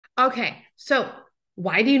Okay, so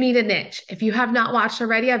why do you need a niche? If you have not watched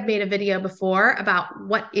already, I've made a video before about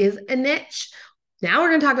what is a niche. Now we're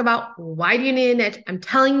going to talk about why do you need a niche? I'm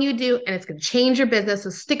telling you do, and it's going to change your business.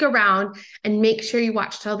 So stick around and make sure you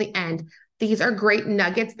watch till the end. These are great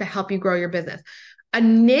nuggets to help you grow your business. A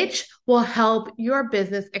niche will help your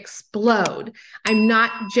business explode. I'm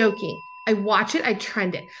not joking. I watch it, I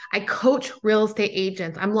trend it. I coach real estate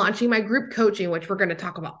agents. I'm launching my group coaching, which we're going to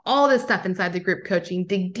talk about all this stuff inside the group coaching,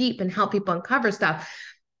 dig deep and help people uncover stuff.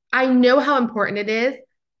 I know how important it is.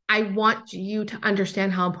 I want you to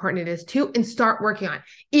understand how important it is too and start working on it.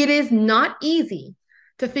 It is not easy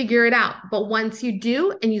to figure it out, but once you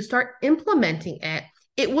do and you start implementing it,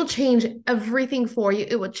 it will change everything for you.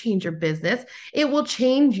 It will change your business. It will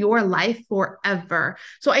change your life forever.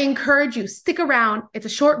 So I encourage you, stick around. It's a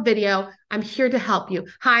short video. I'm here to help you.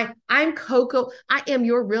 Hi, I'm Koko. I am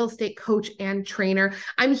your real estate coach and trainer.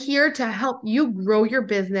 I'm here to help you grow your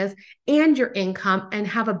business and your income and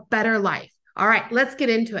have a better life. All right, let's get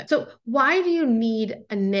into it. So why do you need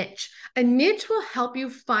a niche? A niche will help you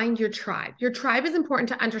find your tribe. Your tribe is important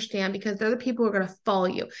to understand because they're the people who are going to follow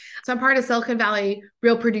you. So I'm part of Silicon Valley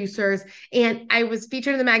Real Producers, and I was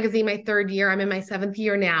featured in the magazine my third year. I'm in my seventh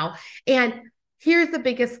year now. And here's the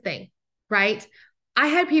biggest thing, right? I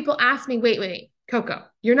had people ask me, wait, Koko,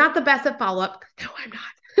 you're not the best at follow-up. No, I'm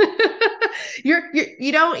not.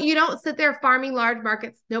 You don't sit there farming large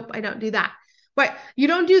markets. Nope, I don't do that. But you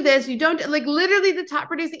don't do this. You don't like literally the top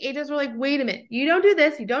producing agents were like, wait a minute, you don't do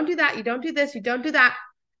this. You don't do that. You don't do this. You don't do that.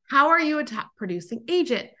 How are you a top producing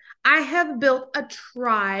agent? I have built a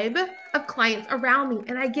tribe of clients around me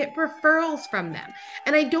and I get referrals from them.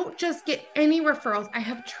 And I don't just get any referrals. I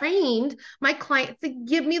have trained my clients to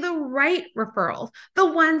give me the right referrals, the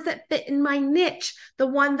ones that fit in my niche, the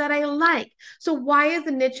one that I like. So why is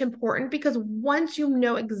a niche important? Because once you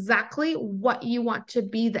know exactly what you want to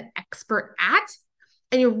be the expert at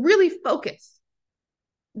and you're really focused,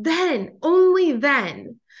 then, only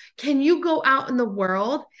then, can you go out in the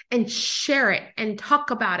world and share it and talk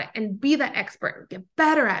about it and be that expert, get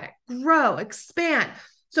better at it, grow, expand.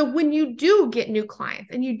 So when you do get new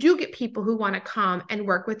clients and you do get people who want to come and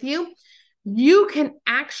work with you, you can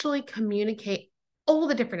actually communicate all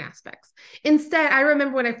the different aspects. Instead, I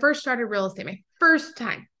remember when I first started real estate, my first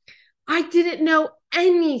time, I didn't know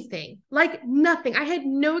anything, like nothing. I had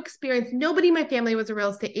no experience. Nobody in my family was a real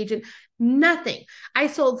estate agent, nothing. I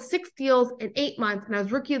sold 6 deals in 8 months and I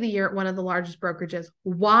was rookie of the year at one of the largest brokerages.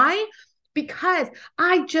 Why? Because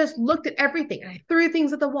I just looked at everything and I threw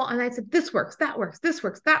things at the wall and I said, this works, that works, this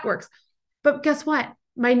works, that works. But guess what?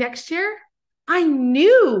 My next year, I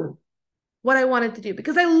knew what I wanted to do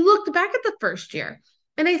because I looked back at the first year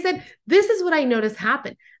and I said, this is what I noticed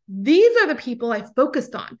happen. These are the people I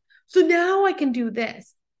focused on. So now I can do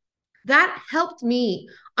this. That helped me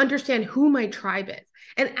understand who my tribe is.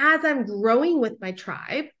 And as I'm growing with my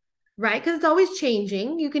tribe, right? Because it's always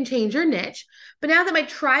changing. You can change your niche. But now that my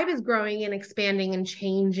tribe is growing and expanding and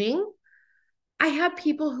changing, I have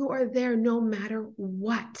people who are there no matter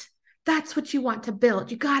what. That's what you want to build.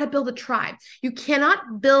 You got to build a tribe. You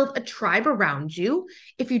cannot build a tribe around you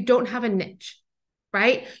if you don't have a niche,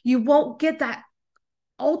 right? You won't get that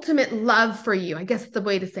ultimate love for you. I guess it's the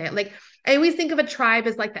way to say it. Like I always think of a tribe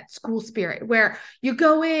as like that school spirit where you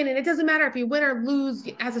go in and it doesn't matter if you win or lose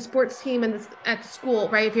as a sports team at the school,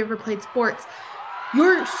 right? If you ever played sports,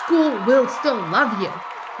 your school will still love you,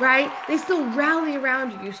 right? They still rally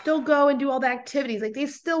around you. You still go and do all the activities. Like they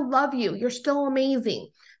still love you. You're still amazing.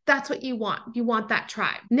 That's what you want. You want that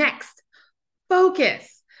tribe. Next,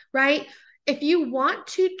 focus, right? If you want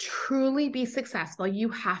to truly be successful, you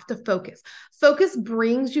have to focus. Focus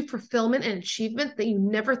brings you fulfillment and achievement that you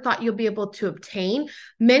never thought you'll be able to obtain.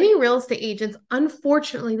 Many real estate agents,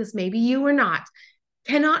 unfortunately, this may be you or not,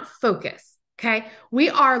 cannot focus. Okay. We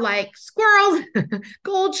are like squirrels,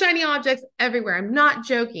 gold, shiny objects everywhere. I'm not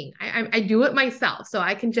joking. I do it myself, so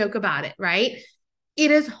I can joke about it, right? It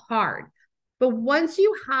is hard. But once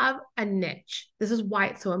you have a niche, this is why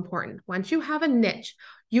it's so important. Once you have a niche,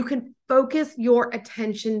 you can focus your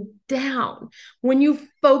attention down. When you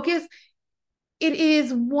focus, it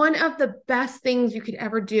is one of the best things you could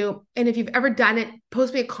ever do. And if you've ever done it,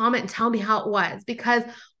 post me a comment and tell me how it was. Because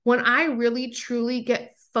when I really, truly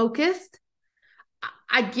get focused,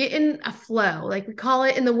 I get in a flow. Like we call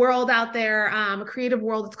it in the world out there, a creative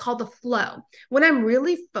world, it's called the flow. When I'm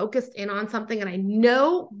really focused in on something and I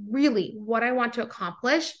know really what I want to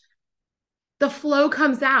accomplish, the flow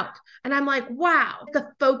comes out and I'm like, wow, the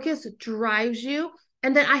focus drives you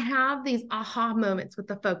And then I have these aha moments with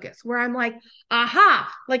the focus where I'm like,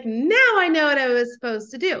 aha, like now I know what I was supposed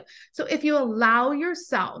to do. So if you allow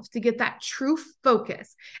yourself to get that true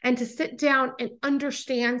focus and to sit down and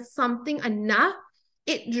understand something enough,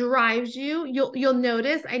 it drives you. You'll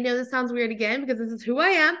notice, I know this sounds weird again because this is who I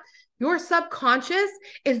am. Your subconscious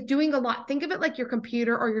is doing a lot. Think of it like your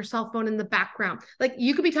computer or your cell phone in the background. Like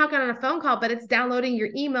you could be talking on a phone call, but it's downloading your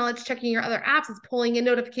email, it's checking your other apps, it's pulling in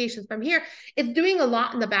notifications from here. It's doing a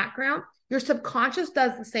lot in the background. Your subconscious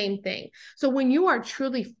does the same thing. So when you are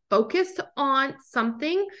truly focused on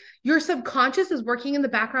something, your subconscious is working in the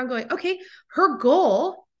background going, okay, her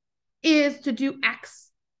goal is to do X.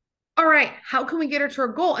 All right, how can we get her to her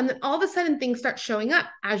goal? And then all of a sudden things start showing up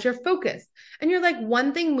as you're focused. And you're like,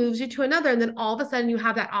 one thing moves you to another. And then all of a sudden you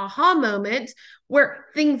have that aha moment where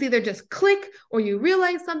things either just click or you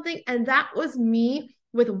realize something. And that was me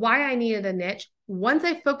with why I needed a niche. Once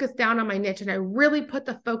I focused down on my niche and I really put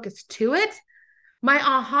the focus to it, my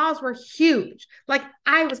ahas were huge. Like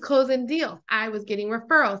I was closing deals. I was getting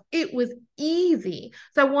referrals. It was easy.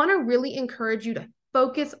 So I want to really encourage you to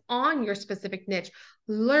focus on your specific niche.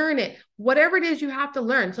 Learn it, whatever it is you have to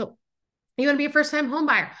learn. So you want to be a first-time home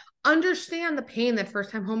buyer. Understand the pain that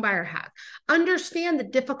first-time home buyer has. Understand the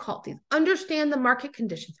difficulties. Understand the market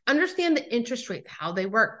conditions. Understand the interest rates, how they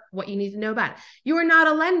work, what you need to know about it. You are not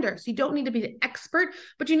a lender, so you don't need to be the expert,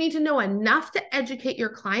 but you need to know enough to educate your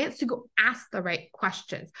clients to go ask the right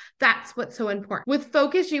questions. That's what's so important. With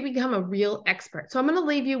focus, you become a real expert. So I'm going to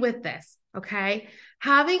leave you with this, okay?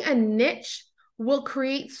 Having a niche will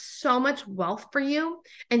create so much wealth for you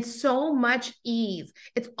and so much ease.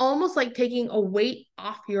 It's almost like taking a weight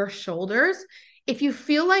off your shoulders. If you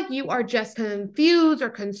feel like you are just confused or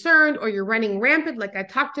concerned or you're running rampant, like I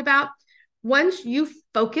talked about, once you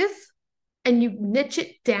focus and you niche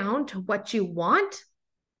it down to what you want,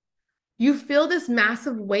 you feel this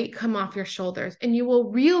massive weight come off your shoulders and you will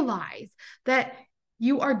realize that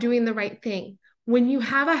you are doing the right thing. When you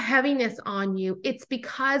have a heaviness on you, it's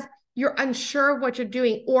because you're unsure of what you're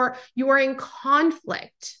doing, or you are in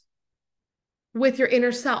conflict with your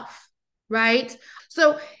inner self, right?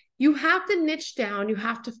 So you have to niche down, you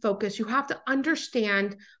have to focus, you have to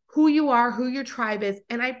understand who you are, who your tribe is,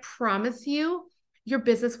 and I promise you, your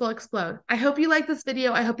business will explode. I hope you liked this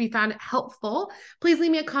video. I hope you found it helpful. Please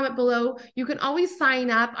leave me a comment below. You can always sign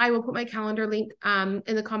up. I will put my calendar link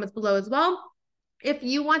in the comments below as well. If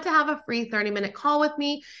you want to have a free 30-minute call with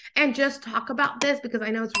me and just talk about this, because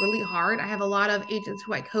I know it's really hard. I have a lot of agents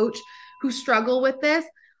who I coach who struggle with this.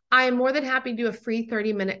 I am more than happy to do a free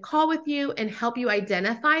 30-minute call with you and help you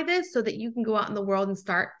identify this so that you can go out in the world and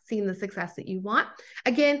start seeing the success that you want.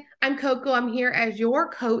 Again, I'm Koko. I'm here as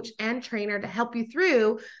your coach and trainer to help you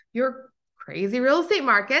through your crazy real estate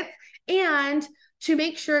markets and to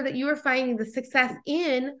make sure that you are finding the success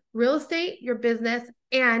in real estate, your business,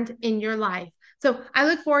 and in your life. So I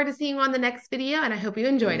look forward to seeing you on the next video, and I hope you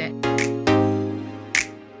enjoyed it.